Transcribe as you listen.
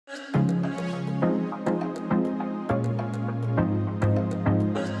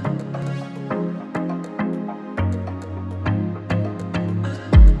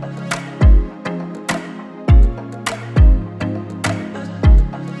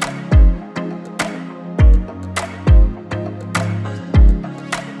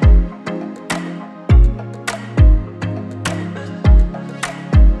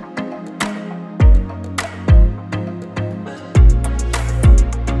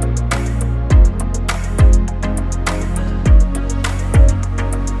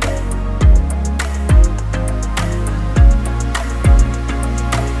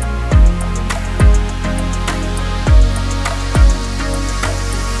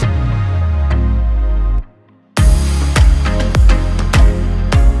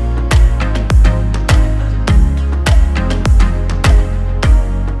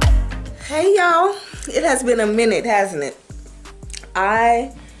has been a minute, hasn't it?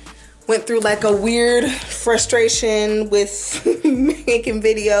 I went through like a weird frustration with making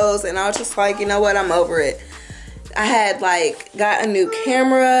videos, and I was just like, you know what, I'm over it. I had like got a new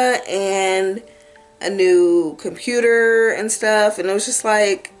camera and a new computer and stuff, and it was just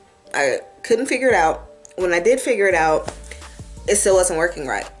like I couldn't figure it out. When I did figure it out, it still wasn't working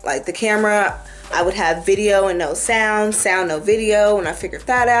right. Like the camera, I would have video and no sound, sound no video. When I figured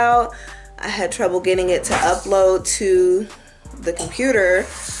that out, I had trouble getting it to upload to the computer.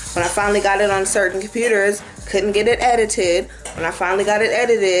 When I finally got it on certain computers, couldn't get it edited. When I finally got it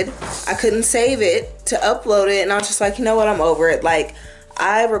edited, I couldn't save it to upload it, and I was just like, you know what, I'm over it. Like,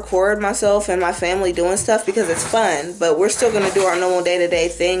 I record myself and my family doing stuff because it's fun, but we're still gonna do our normal day-to-day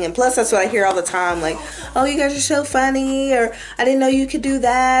thing. And plus, that's what I hear all the time, like, oh, you guys are so funny, or I didn't know you could do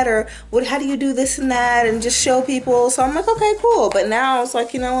that, or what? How do you do this and that, and just show people. So I'm like, okay, cool. But now it's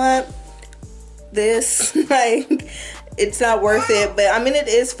like, you know what, this like, it's not worth it. But I mean, it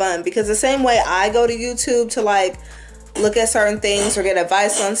is fun because the same way I go to YouTube to like look at certain things or get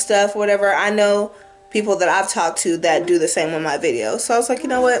advice on stuff, whatever, I know people that I've talked to that do the same with my videos. So I was like, you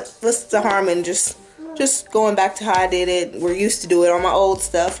know what, what's the harm in just going back to how I did it. We're used to do it on my old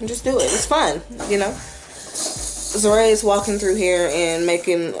stuff, and just do it. It's fun, you know. Zoray is walking through here and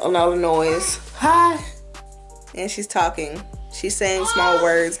making a lot of noise. Hi. And she's talking. She's saying small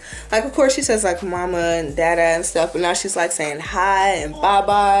words. Like, of course, she says like mama and dada and stuff, but now she's like saying hi and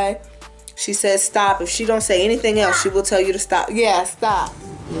bye-bye. She says stop. If she don't say anything else, she will tell you to stop. Yeah, stop.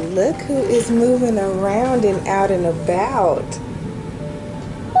 Look who is moving around and out and about.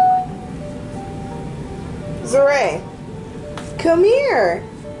 Zoray, come here.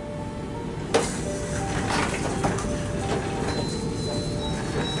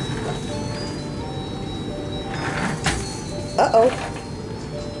 Uh-oh.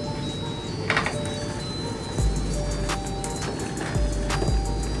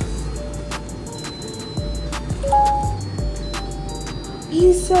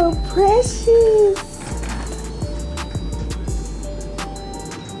 He's so precious.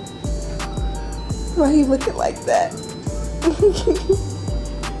 Why are you looking like that?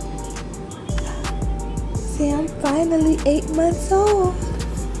 See, I'm finally 8 months old.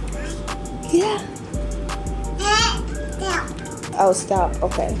 Yeah. Oh, stop.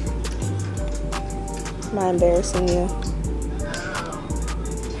 Okay. Am I embarrassing you?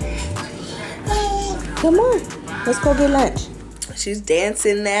 Come on. Let's go get lunch. She's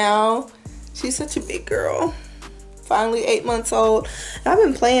dancing now. She's such a big girl. Finally 8 months old. I've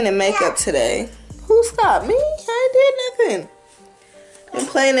been playing in makeup today. Who stopped me? I did nothing. Been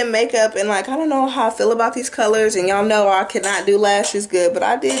playing in makeup, and like, I don't know how I feel about these colors, and y'all know I cannot do lashes good, but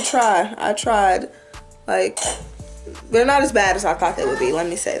I did try. I tried. Like, they're not as bad as I thought they would be. Let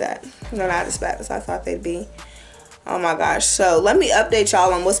me say that. They're not as bad as I thought they'd be. Oh my gosh. So let me update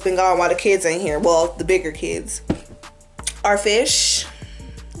y'all on what's been going on while the kids ain't here. Well, the bigger kids. Our fish,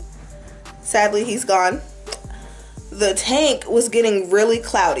 sadly, he's gone. The tank was getting really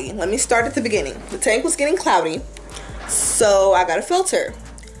cloudy. Let me start at the beginning. The tank was getting cloudy, so I got a filter.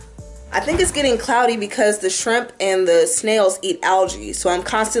 I think it's getting cloudy because the shrimp and the snails eat algae, so I'm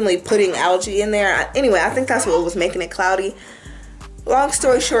constantly putting algae in there. Anyway, I think that's what was making it cloudy. Long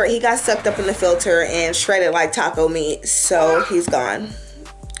story short, he got sucked up in the filter and shredded like taco meat, so he's gone.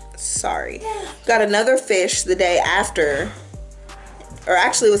 Sorry. Got another fish the day after, or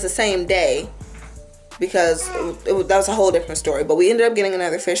actually it was the same day, because that was a whole different story, but we ended up getting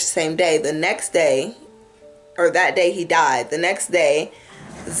another fish the same day. The next day, or that day he died, the next day,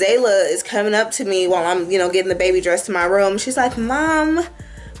 Zayla is coming up to me while I'm, you know, getting the baby dressed in my room. She's like, Mom,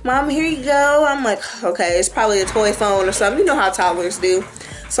 here you go. I'm like, okay, it's probably a toy phone or something. You know how toddlers do.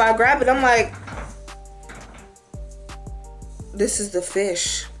 So I grab it. I'm like, this is the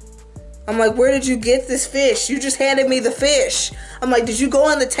fish. I'm like, where did you get this fish? You just handed me the fish. I'm like, did you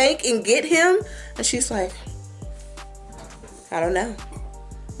go in the tank and get him? And she's like, I don't know.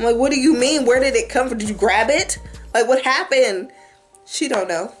 I'm like, what do you mean? Where did it come from? Did you grab it? Like, what happened? She don't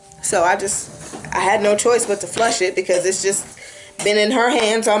know. So I had no choice but to flush it, because it's just been in her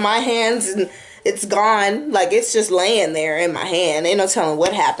hands, on my hands, and it's gone. Like, it's just laying there in my hand. Ain't no telling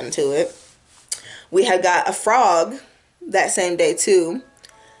what happened to it. We had got a frog that same day too.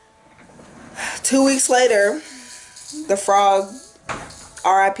 2 weeks later, the frog,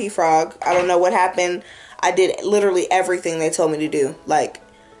 RIP frog, I don't know what happened. I did literally everything they told me to do. Like,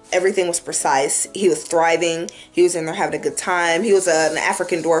 everything was precise. He was thriving. He was in there having a good time. He was an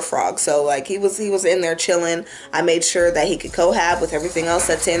African dwarf frog, so like he was in there chilling. I made sure that he could cohab with everything else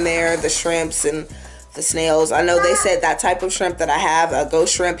that's in there, the shrimps and the snails. I know they said that type of shrimp that I have, a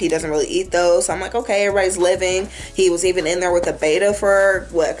ghost shrimp, he doesn't really eat those. So I'm like, okay, everybody's living. He was even in there with a betta for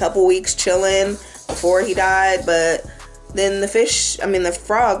a couple weeks chilling before he died. But then the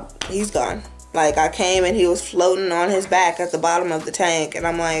frog, he's gone. Like, I came and he was floating on his back at the bottom of the tank, and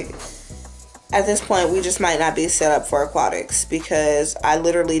I'm like, at this point, we just might not be set up for aquatics, because I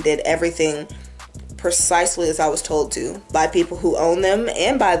literally did everything precisely as I was told to by people who own them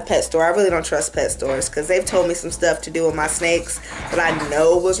and by the pet store. I really don't trust pet stores, because they've told me some stuff to do with my snakes that I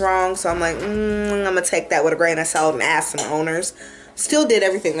know was wrong. So I'm like, I'm gonna take that with a grain of salt and ask some owners. Still did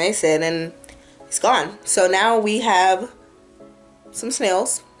everything they said, and it's gone. So now we have some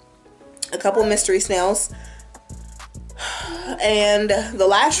snails, a couple mystery snails, and the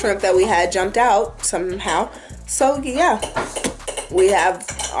last shrimp that we had jumped out somehow. So yeah, we have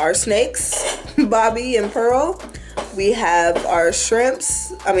our snakes, Bobby and Pearl. We have our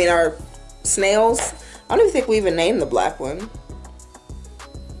shrimps, our snails. I don't even think we even named the black one.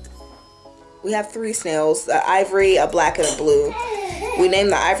 We have 3 snails, a ivory, a black, and a blue. We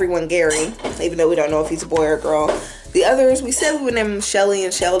named the ivory one Gary, even though we don't know if he's a boy or girl. The others, we said we would name them Shelly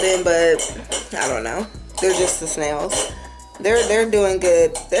and Sheldon, but I don't know. They're just the snails. They're doing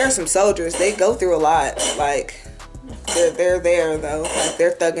good. They're some soldiers. They go through a lot. Like, they're there though. Like,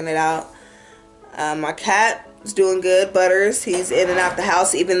 they're thugging it out. My cat is doing good. Butters, he's in and out the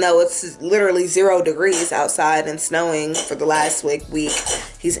house, even though it's literally 0 degrees outside and snowing for the last week.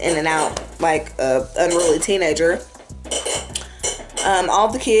 He's in and out like a unruly teenager. All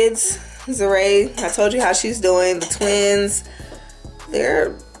the kids, Zaray, I told you how she's doing. The twins,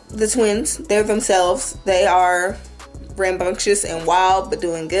 they're the twins. They're themselves. They are rambunctious and wild, but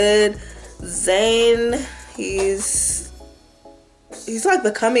doing good. Zane, he's like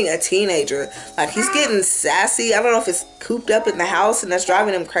becoming a teenager. Like, he's getting sassy. I don't know if it's cooped up in the house and that's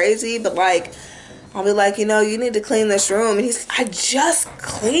driving him crazy, but like, I'll be like, you need to clean this room, and he's, I just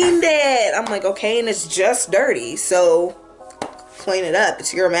cleaned it. I'm like, okay, and it's just dirty, so clean it up.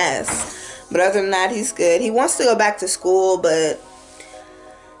 It's your mess. But other than that, he's good. He wants to go back to school, but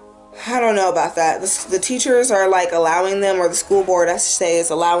I don't know about that. The teachers are like allowing them, or the school board, I should say,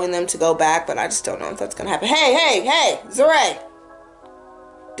 is allowing them to go back, but I just don't know if that's gonna happen. Hey, Zaray,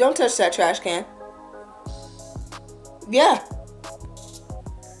 don't touch that trash can. Yeah.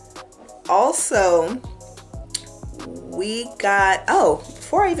 Also, we got,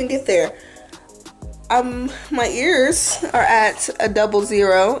 before I even get there, my ears are at a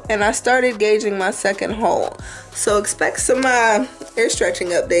 00, and I started gauging my second hole. So expect some ear stretching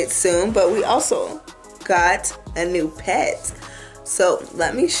updates soon, but we also got a new pet. So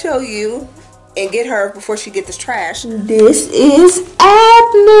let me show you and get her before she gets this trash. This is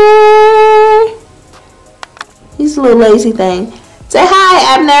Abner. He's a little lazy thing. Say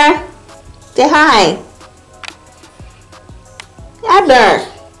hi, Abner. Say hi. Abner.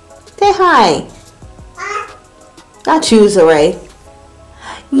 Say hi. Not you, Zaray.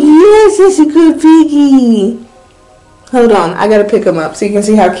 Yes, it's a good piggy. Hold on, I gotta pick him up so you can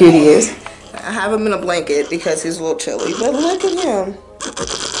see how cute he is. I have him in a blanket because he's a little chilly, but look at him.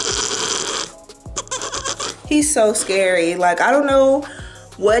 He's so scary. Like, I don't know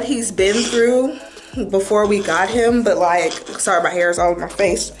what he's been through before we got him, but like, sorry, my hair is all over my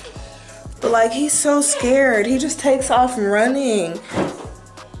face. But like, he's so scared. He just takes off running.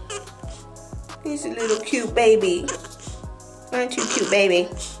 He's a little cute baby. Aren't you cute, baby?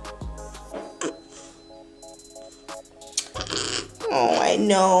 Oh, I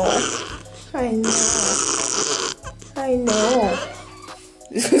know.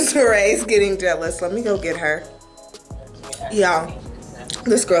 Zaray's getting jealous. Let me go get her. Y'all,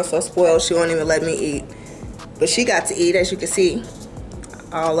 this girl's so spoiled, she won't even let me eat. But she got to eat, as you can see,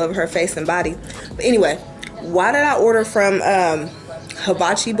 all over her face and body. But anyway, why did I order from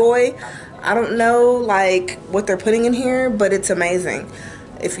Hibachi Boy? I don't know like what they're putting in here, but it's amazing.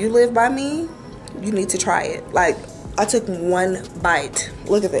 If you live by me, you need to try it. Like, I took one bite.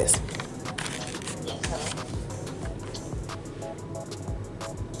 Look at this.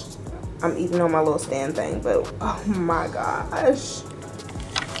 I'm eating on my little stand thing, but oh my gosh.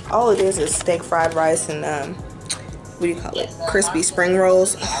 All it is steak fried rice and what do you call it? Crispy spring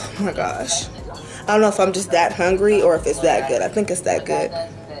rolls. Oh my gosh. I don't know if I'm just that hungry or if it's that good. I think it's that good.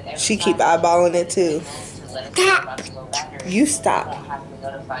 She keep eyeballing it too. You stop.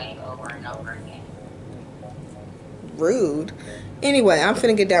 Rude. Anyway, I'm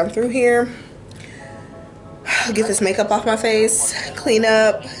finna get down through here. Get this makeup off my face. Clean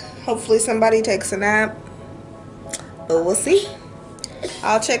up. Hopefully somebody takes a nap. But we'll see.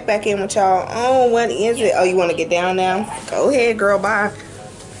 I'll check back in with y'all. Oh, what is it? Oh, you want to get down now? Go ahead, girl. Bye.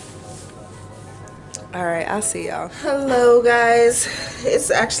 All right, I'll see y'all. Hello, guys. It's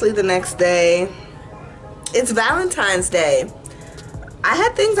actually the next day. It's Valentine's Day. I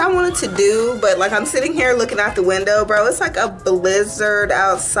had things I wanted to do, but like I'm sitting here looking out the window, bro. It's like a blizzard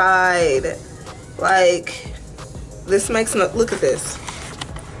outside. Like, this makes no, look at this.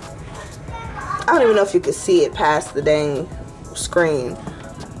 I don't even know if you could see it past the dang screen.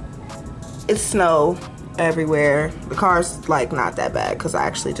 It's snow everywhere. The car's like not that bad because I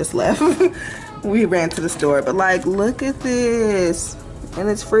actually just left. We ran to the store, but like, look at this. And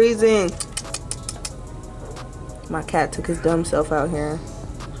it's freezing. My cat took his dumb self out here.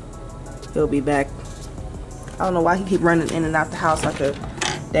 He'll be back. I don't know why he keep running in and out the house like a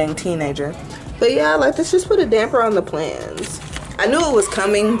dang teenager. But yeah, like, let's just put a damper on the plans. I knew it was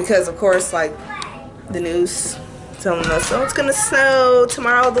coming because, of course, like, the news telling us, oh, it's gonna snow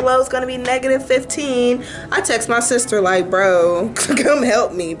tomorrow. The low is gonna be -15. I text my sister like, bro, come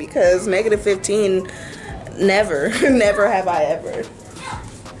help me because -15, never have I ever.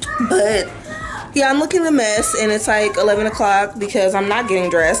 But yeah, I'm looking a mess, and it's like 11 o'clock because I'm not getting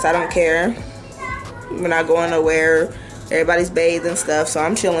dressed. I don't care. We're not going nowhere. Everybody's bathed and stuff, so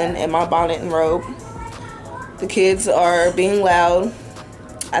I'm chilling in my bonnet and robe. The kids are being loud.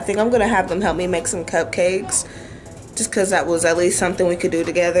 I think I'm gonna have them help me make some cupcakes, just because that was at least something we could do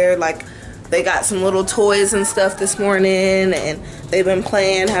together. Like, they got some little toys and stuff this morning, and they've been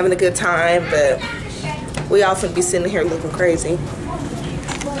playing, having a good time, but we often be sitting here looking crazy.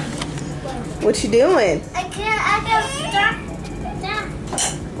 What you doing? I can't stop.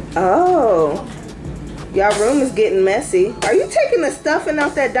 Oh, y'all room is getting messy. Are you taking the stuffing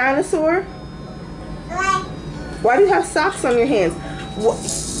out that dinosaur? Why do you have socks on your hands?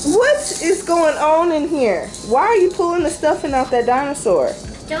 What is going on in here? Why are you pulling the stuffing out that dinosaur?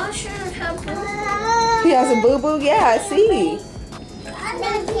 Don't show her boo. He has a boo-boo? Yeah, I see.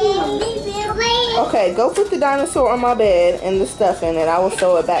 Okay, go put the dinosaur on my bed and the stuffing, and I will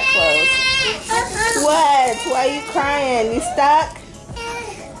sew it back closed. What? Why are you crying? You stuck?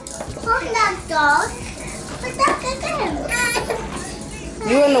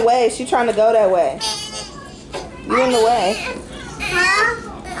 You in the way. She trying to go that way. You in the way.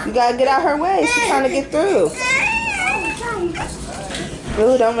 You gotta get out her way. She's trying to get through.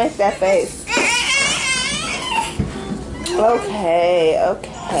 Ooh, don't make that face. Okay,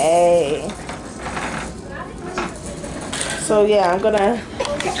 okay. So yeah, I'm gonna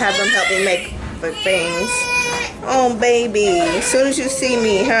have them help me make the things. Oh, baby. As soon as you see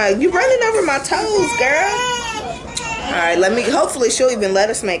me, huh? You running over my toes, girl. Alright, let me, hopefully she'll even let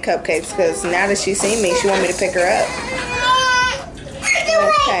us make cupcakes, because now that she's seen me, she want me to pick her up.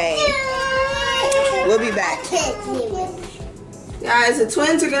 Okay. We'll be back. Guys, the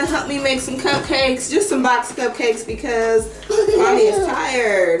twins are going to help me make some cupcakes. Just some box cupcakes because Mommy is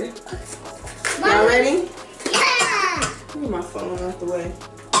tired. Y'all ready? Yeah. Move my phone out the way.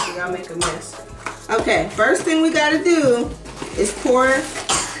 Y'all make a mess. Okay, first thing we got to do is pour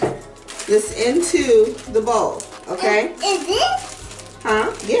this into the bowl. Okay? Is it?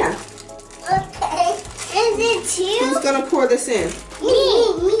 Huh? Yeah. Okay. Is it too? Who's going to pour this in? Me.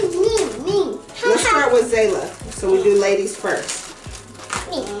 Let's start with Zayla. So we do ladies first.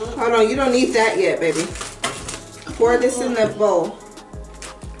 Me. Hold on, you don't need that yet, baby. Pour this in the bowl.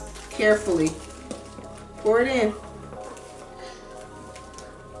 Carefully. Pour it in.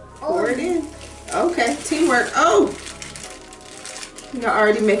 Pour it in. Okay, teamwork. Oh! You're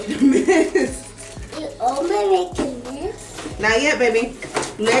already making a mess. You only making this? Not yet, baby.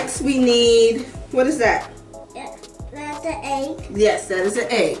 Next we need, what is that? That's an egg. Yes, that is an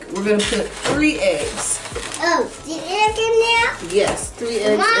egg. We're going to put 3 eggs. Oh, the egg in there? Yes, 3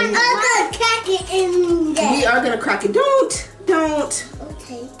 eggs Mom, in there. I'm going to crack it in there. We are going to crack it. Don't.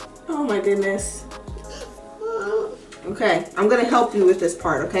 Okay. Oh my goodness. Okay, I'm going to help you with this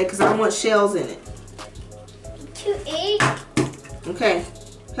part, okay? Because I don't want shells in it. 2 eggs. Okay,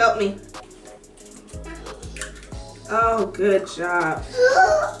 help me. Oh, good job.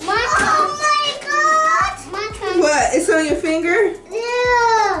 Oh my God. My turn. What? It's on your finger?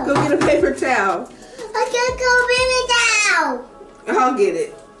 Yeah. Go get a paper towel. I can't go bring it down. I'll get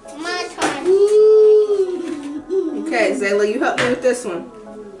it. My turn. Okay, Zayla, you help me with this one.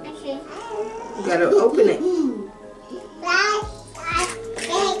 Okay. You gotta open it.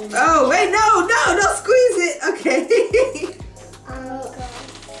 Oh, wait, no, don't squeeze it. Okay.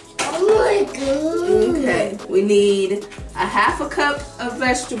 Oh my God. Okay, we need a 1/2 cup of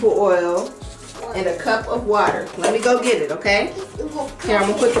vegetable oil and a cup of water. Let me go get it, okay? Here, I'm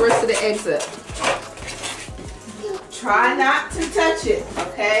gonna put the rest of the eggs up. Try not to touch it,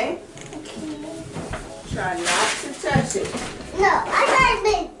 okay? Try not to touch it. No, I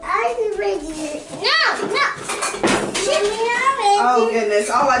can make it. No. Oh goodness,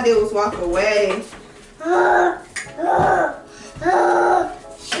 all I did was walk away. I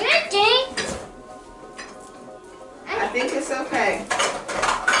think it's okay.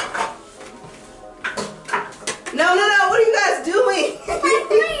 No, what are you guys doing?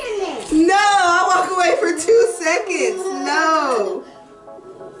 No, I walk away for 2 seconds. No.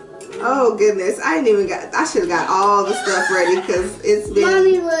 Oh goodness, I should have got all the stuff ready because it's been.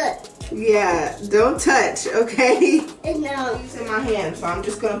 Mommy, look. Yeah, don't touch, okay? No. It's in my hand, so I'm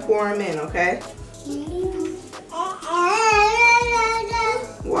just gonna pour them in, okay?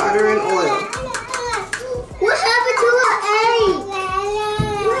 Water and oil. What happened to an A?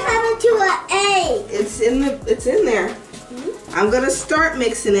 What happened to an A? It's in there. I'm gonna start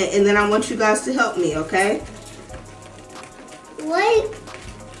mixing it, and then I want you guys to help me, okay? What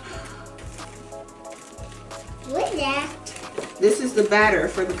is that? This is the batter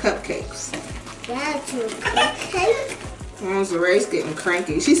for the cupcakes. That's a cupcake. Oh, Zaray's getting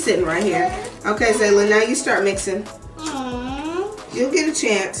cranky. She's sitting right here. Okay, Zayla, now you start mixing. You'll get a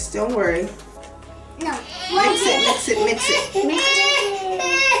chance. Don't worry. No. Mix it.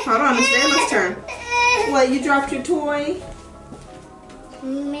 Hold on, it's Zayla's turn. What, you dropped your toy?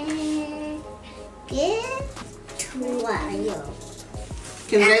 Can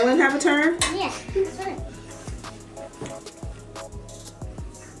Zaylin have a turn? Yeah.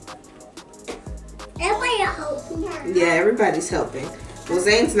 Everybody helping her. Yeah, everybody's helping. Well,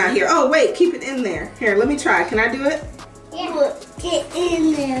 Zane's not here. Oh, wait, keep it in there. Here, let me try. Can I do it? Yeah. Get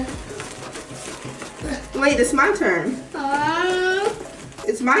in there. Wait, it's my turn.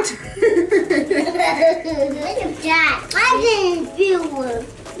 It's my turn. Look at that. I didn't feel one.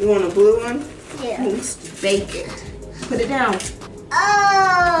 You want a blue one? Yeah. Let's bake it. Put it down.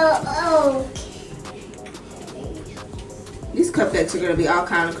 Oh, okay. These cupcakes are going to be all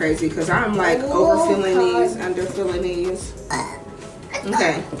kind of crazy because I'm like overfilling these, underfilling these.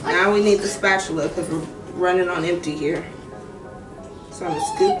 Okay, now we need the spatula because we're running on empty here. So I'm going to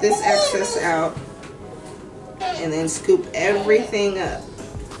scoop this excess out and then scoop everything up.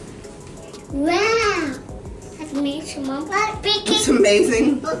 Wow. That's amazing, Mom. It's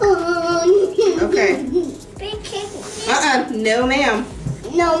amazing. Okay. Big cake. No ma'am.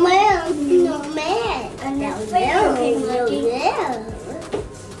 No, ma'am. No, ma'am. No.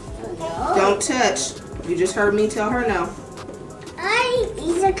 Don't touch. You just heard me tell her no. I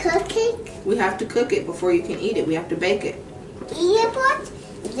eat a cupcake. We have to cook it before you can eat it. We have to bake it. Eat it, but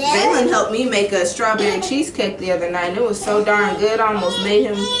Zaylin helped me make a strawberry cheesecake the other night. It was so darn good. I almost made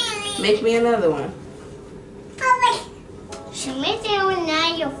him make me another one. Should make it when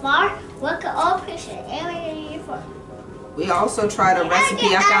now you're far. Look at all pictures. You're far. We also tried a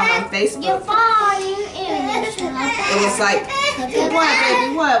recipe I found on You're Facebook. far. It was like, what,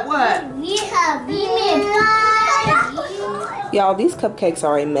 baby? What? We made pie. Y'all, these cupcakes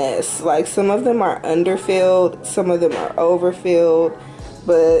are a mess. Like, some of them are underfilled, some of them are overfilled.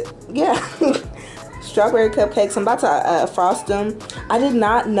 But, yeah. Strawberry cupcakes. I'm about to frost them. I did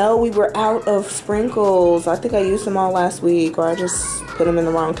not know we were out of sprinkles. I think I used them all last week, or I just put them in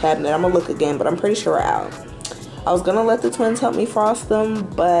the wrong cabinet. I'm going to look again, but I'm pretty sure we're out. I was going to let the twins help me frost them,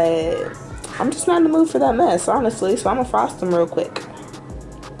 but I'm just not in the mood for that mess, honestly. So I'm going to frost them real quick.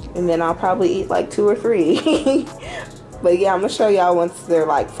 And then I'll probably eat like 2 or 3. But yeah, I'm going to show y'all once they're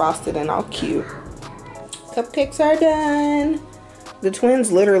like frosted and all cute. Cupcakes are done. The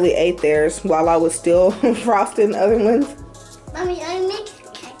twins literally ate theirs while I was still frosting other ones. Mommy, I make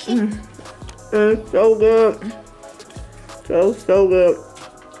cake. It's so good. So good.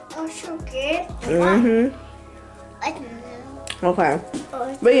 Oh, so good. Mm-hmm. I don't know. Okay.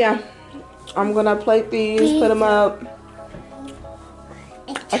 But yeah, I'm gonna plate these, put them up.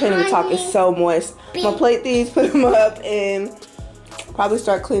 I can't even talk, it's so moist. I'm gonna plate these, put them up, and probably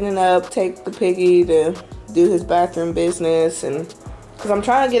start cleaning up, take the piggy to do his bathroom business, and because I'm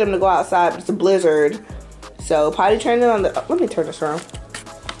trying to get him to go outside, but it's a blizzard. So potty training on the, let me turn this around.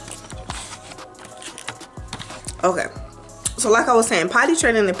 Okay. So like I was saying, potty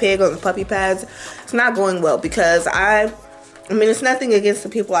training the pig on the puppy pads, it's not going well because I mean, it's nothing against the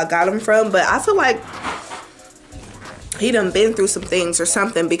people I got him from, but I feel like he done been through some things or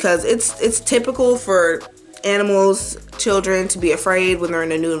something, because it's typical for animals, children, to be afraid when they're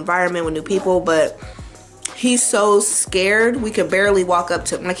in a new environment with new people, but he's so scared we could barely walk up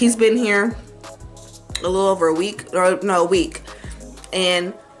to him. Like, he's been here a little over a week,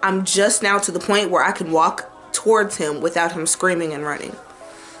 and I'm just now to the point where I can walk towards him without him screaming and running.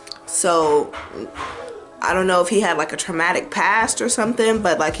 So I don't know if he had like a traumatic past or something,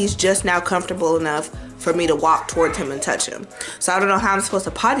 but like, he's just now comfortable enough for me to walk towards him and touch him. So I don't know how I'm supposed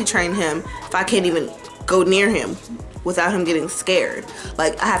to potty train him if I can't even go near him without him getting scared.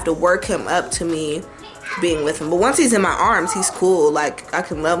 Like, I have to work him up to me being with him. But once he's in my arms, he's cool. Like, I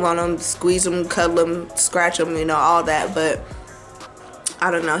can love on him, squeeze him, cuddle him, scratch him, you know, all that. But I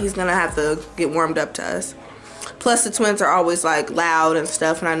don't know, he's gonna have to get warmed up to us. Plus the twins are always like loud and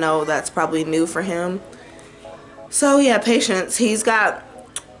stuff, and I know that's probably new for him. So yeah, patience. He's got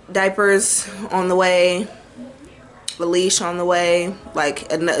diapers on the way, a leash on the way,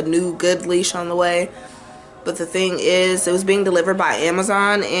 like a new good leash on the way. But the thing is, it was being delivered by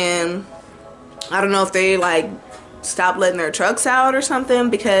Amazon, and I don't know if they like stopped letting their trucks out or something,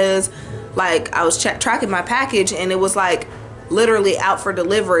 because like I was tracking my package and it was like literally out for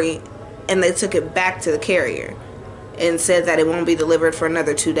delivery, and they took it back to the carrier and said that it won't be delivered for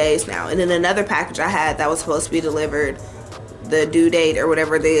another 2 days now. And then another package I had that was supposed to be delivered, the due date or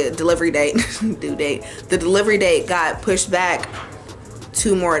whatever, the delivery date due date, the delivery date got pushed back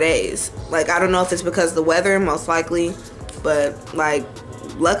 2 more days. Like, I don't know if it's because of the weather, most likely, but like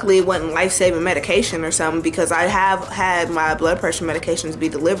luckily it wasn't life-saving medication or something, because I have had my blood pressure medications be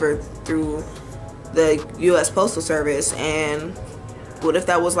delivered through the U.S. Postal Service, and what if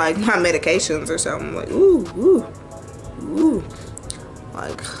that was like my medications or something? Like, ooh.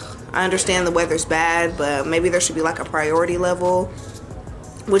 Like, I understand the weather's bad, but maybe there should be like a priority level,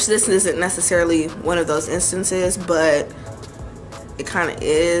 which this isn't necessarily one of those instances, but it kind of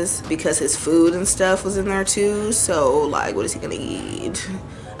is, because his food and stuff was in there too. So like, what is he gonna eat?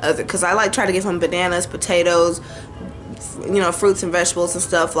 Because I like try to give him bananas, potatoes, you know, fruits and vegetables and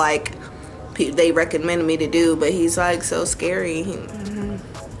stuff like they recommended me to do, but he's like so scary.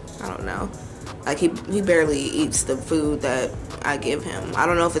 I don't know, like he barely eats the food that I give him. I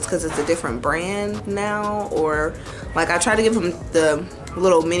don't know if it's because it's a different brand now, or like I try to give him the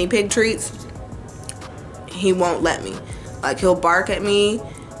little mini pig treats. He won't let me. Like, he'll bark at me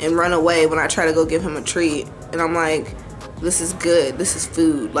and run away when I try to go give him a treat, and I'm like, this is good, this is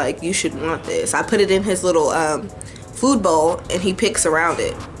food, like you should want this. I put it in his little food bowl and he picks around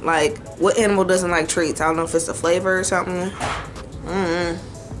it. Like, what animal doesn't like treats? I don't know if it's the flavor or something.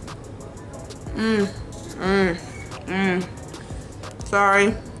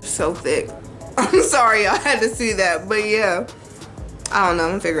 Sorry, so thick. I'm sorry y'all had to see that, but yeah, I don't know, I'm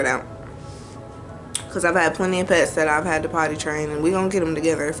gonna figure it out, because I've had plenty of pets that I've had to potty train, and we gonna get them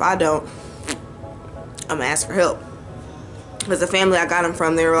together. If I don't, I'm gonna ask for help. Because the family I got them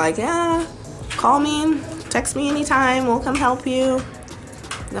from, they were like, yeah, call me and text me anytime, we'll come help you.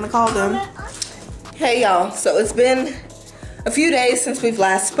 I'm gonna call them. Hey y'all, so it's been a few days since we've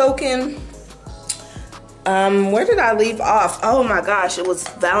last spoken. Where did I leave off? Oh my gosh, it was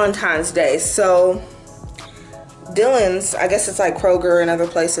Valentine's Day. So Dillon's, I guess it's like Kroger and other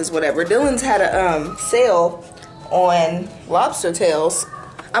places, whatever. Dillon's had a sale on lobster tails.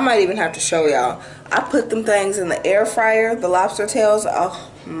 I might even have to show y'all. I put them things in the air fryer, the lobster tails.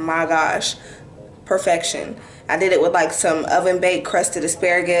 Oh my gosh, perfection. I did it with like some oven baked crusted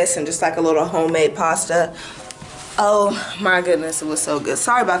asparagus and just like a little homemade pasta. Oh my goodness, it was so good.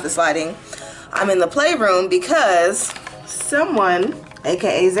 Sorry about this lighting. I'm in the playroom because someone,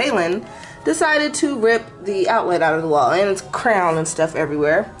 aka Zaylin, decided to rip the outlet out of the wall, and it's crown and stuff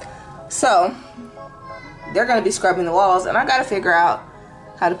everywhere. So they're gonna be scrubbing the walls, and I gotta figure out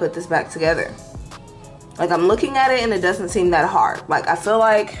how to put this back together. Like, I'm looking at it and it doesn't seem that hard. Like, I feel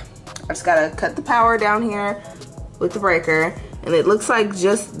like I just gotta cut the power down here with the breaker, and it looks like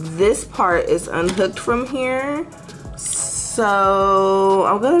just this part is unhooked from here. So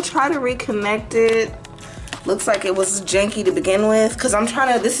I'm gonna try to reconnect it. Looks like it was janky to begin with, because I'm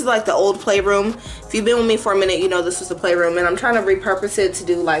trying to, this is like the old playroom. If you've been with me for a minute, you know this was the playroom, and I'm trying to repurpose it to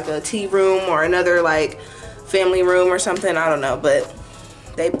do like a tea room or another like family room or something. I don't know, but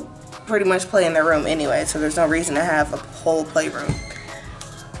they pretty much play in their room anyway, so there's no reason to have a whole playroom.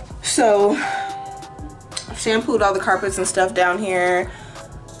 So I've shampooed all the carpets and stuff down here.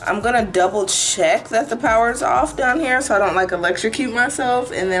 I'm gonna double check that the power's off down here so I don't like electrocute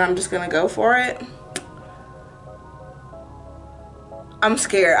myself, and then I'm just gonna go for it. I'm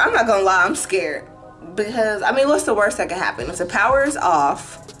scared. I'm not gonna lie, I'm scared. Because, I mean, what's the worst that can happen? If the power is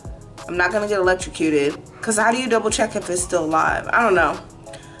off, I'm not gonna get electrocuted. Because how do you double check if it's still live? I don't know.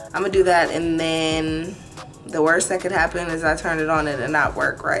 I'm gonna do that, and then the worst that could happen is I turn it on and it not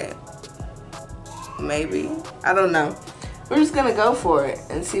work right. Maybe. I don't know. We're just gonna go for it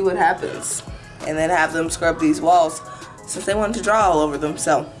and see what happens. And then have them scrub these walls since they wanted to draw all over them.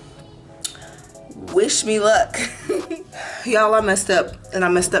 So, wish me luck. Y'all, I messed up, and I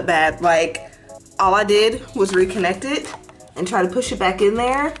messed up bad. Like, all I did was reconnect it and try to push it back in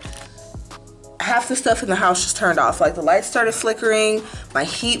there. Half the stuff in the house just turned off. Like, the lights started flickering, my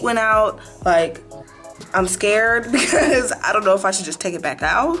heat went out, like, I'm scared because I don't know if I should just take it back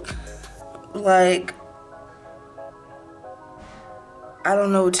out. Like, I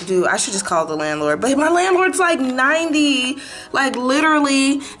don't know what to do. I should just call the landlord. But my landlord's like 90. Like,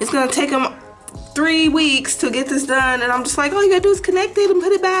 literally, it's gonna take him 3 weeks to get this done. And I'm just like, all you gotta do is connect it and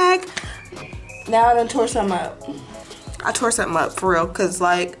put it back. Now I done tore something up. I tore something up, for real. Because,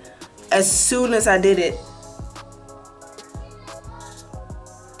 like, as soon as I did it,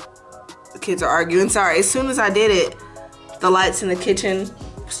 the kids are arguing. Sorry. As soon as I did it, the lights in the kitchen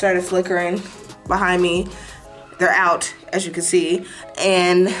started flickering behind me. They're out, as you can see.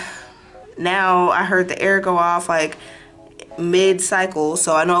 And now I heard the air go off like mid-cycle,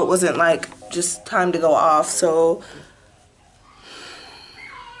 so I know it wasn't like just time to go off. So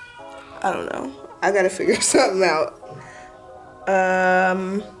I don't know. I gotta figure something out.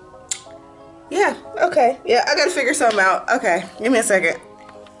 Yeah, okay. Yeah, I gotta figure something out. Okay, give me a second.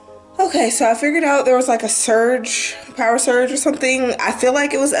 Okay, so I figured out there was like a surge, power surge or something. I feel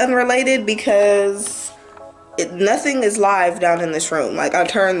like it was unrelated because nothing is live down in this room. Like, I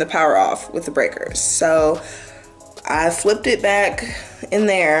turned the power off with the breakers. So I flipped it back in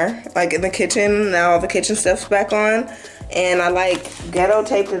there, like in the kitchen. Now all the kitchen stuff's back on. And I like ghetto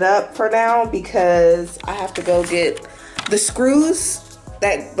taped it up for now because I have to go get the screws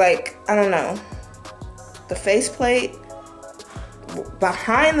that, like, I don't know, the faceplate.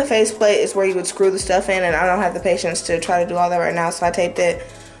 Behind the faceplate is where you would screw the stuff in, and I don't have the patience to try to do all that right now, so I taped it.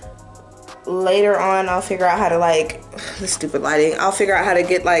 Later on, I'll figure out how to, like, the stupid lighting, I'll figure out how to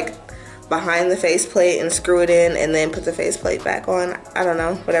get, like, behind the faceplate and screw it in and then put the faceplate back on. I don't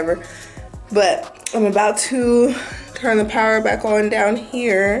know, whatever. But I'm about to turn the power back on down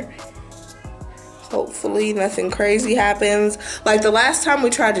here. Hopefully nothing crazy happens. Like, the last time we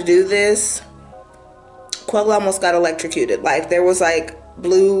tried to do this, Quella almost got electrocuted. Like, there was like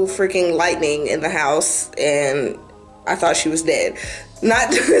blue freaking lightning in the house and I thought she was dead.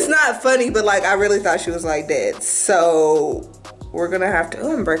 It's not funny, but like, I really thought she was like dead. So we're gonna have to,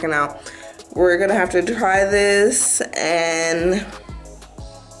 oh, I'm breaking out. We're gonna have to try this and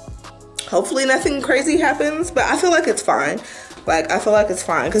hopefully nothing crazy happens, but I feel like it's fine. Like, I feel like it's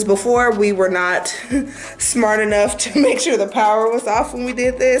fine because before we were not smart enough to make sure the power was off when we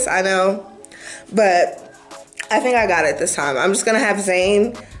did this. I know, but I think I got it this time. I'm just gonna have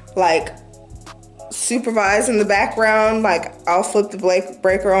Zane like supervise in the background. Like, I'll flip the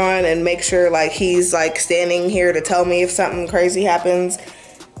breaker on and make sure like he's like standing here to tell me if something crazy happens.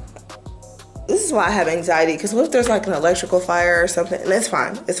 This is why I have anxiety, because what if there's like an electrical fire or something? And it's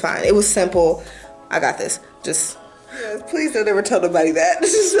fine. It's fine. It was simple. I got this. Just, yes, please don't ever tell nobody that.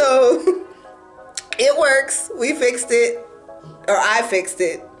 So it works. We fixed it, or I fixed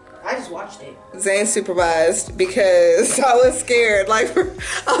it. I just watched it. Zane supervised because I was scared. Like,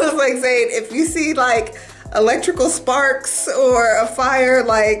 I was like, Zane, if you see like electrical sparks or a fire,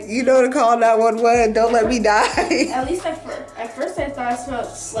 like, you know to call 911. Don't let me die. At least at first I thought I smelled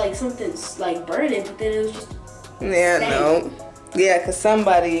like something's like burning, but then it was just. Yeah, no. Yeah, because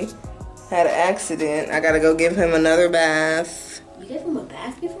somebody had an accident. I gotta go give him another bath. You gave him a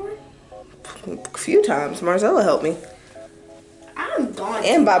bath before? A few times. Marcella helped me. I'm gone.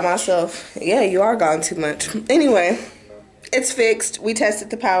 And by myself. Yeah, you are gone too much. Anyway, it's fixed. We tested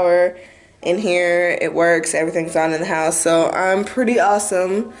the power in here. It works. Everything's on in the house. So I'm pretty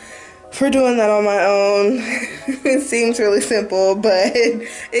awesome for doing that on my own. It seems really simple, but it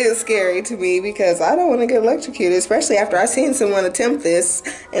is scary to me because I don't want to get electrocuted, especially after I seen someone attempt this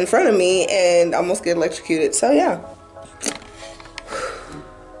in front of me and almost get electrocuted. So yeah.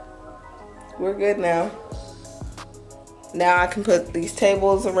 We're good now. Now I can put these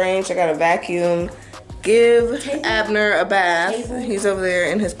tables arranged. I got a vacuum. Give Abner a bath. He's over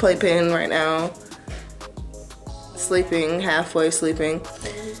there in his playpen right now. Sleeping, halfway sleeping.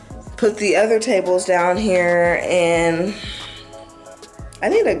 Put the other tables down here, and I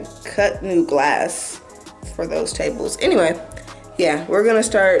need to cut new glass for those tables. Anyway, yeah, we're gonna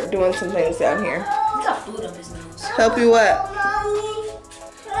start doing some things down here. He got food up his nose. Help you what?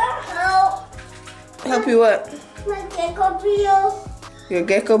 Help you what? My Gecko-Mobile. Your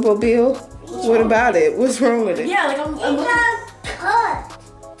Gecko-Mobile? What about it? What's wrong with it? Yeah, like I'm looking. Cut.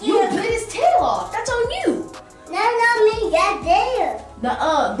 You bit his tail off. That's on you. No, not me. That's there.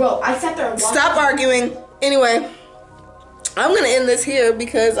 Nuh-uh, bro. I sat there and watched. Stop arguing. Anyway, I'm gonna end this here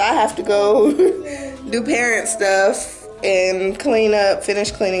because I have to go do parent stuff and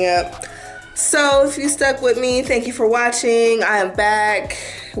finish cleaning up. So if you stuck with me, thank you for watching. I am back.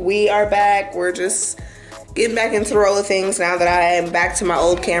 We are back. We're just getting back into the roll of things now that I am back to my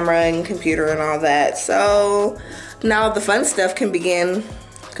old camera and computer and all that. So now the fun stuff can begin.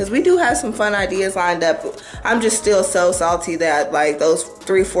 because we do have some fun ideas lined up. I'm just still so salty that like those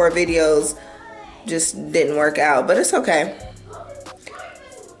 3-4 videos just didn't work out, but it's okay.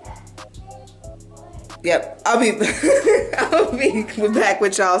 Yep, I'll be back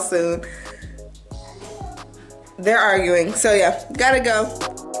with y'all soon. They're arguing, so yeah, gotta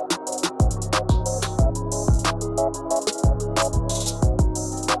go.